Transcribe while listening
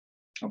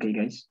Okay,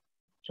 guys.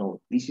 So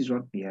this is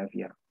what we have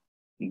here.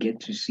 You get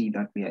to see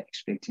that we are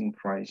expecting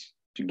price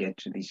to get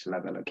to this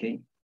level, okay?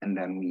 And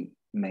then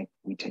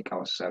we take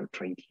our sell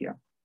trade here,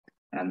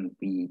 and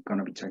we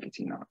gonna be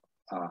targeting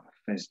our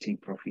first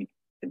take profit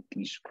at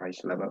this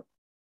price level,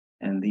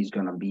 and this is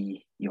gonna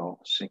be your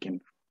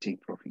second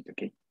take profit,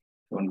 okay?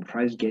 So when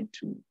price get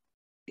to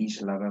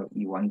this level,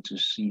 you want to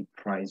see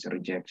price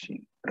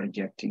rejecting,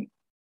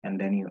 and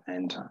then you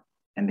enter,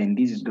 and then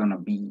this is gonna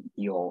be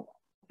your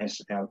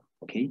SL,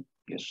 okay,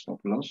 your stop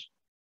loss,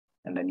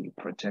 and then you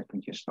protect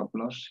with your stop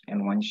loss.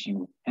 And once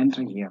you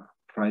enter here,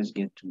 price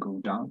get to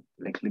go down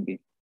a little bit,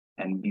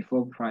 and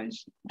before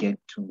price get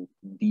to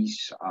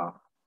this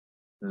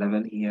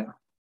level here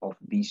of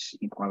these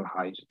equal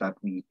highs that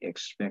we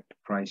expect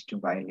price to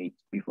violate,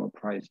 before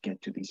price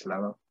get to this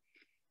level,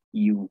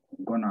 you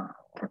gonna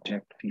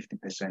protect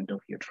 50%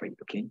 of your trade,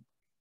 okay?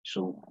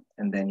 So,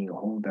 and then you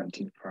hold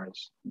until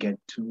price get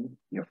to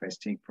your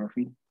first take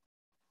profit,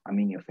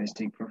 your first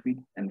take profit,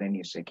 and then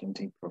your second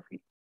take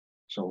profit.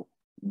 So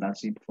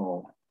that's it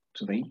for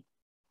today.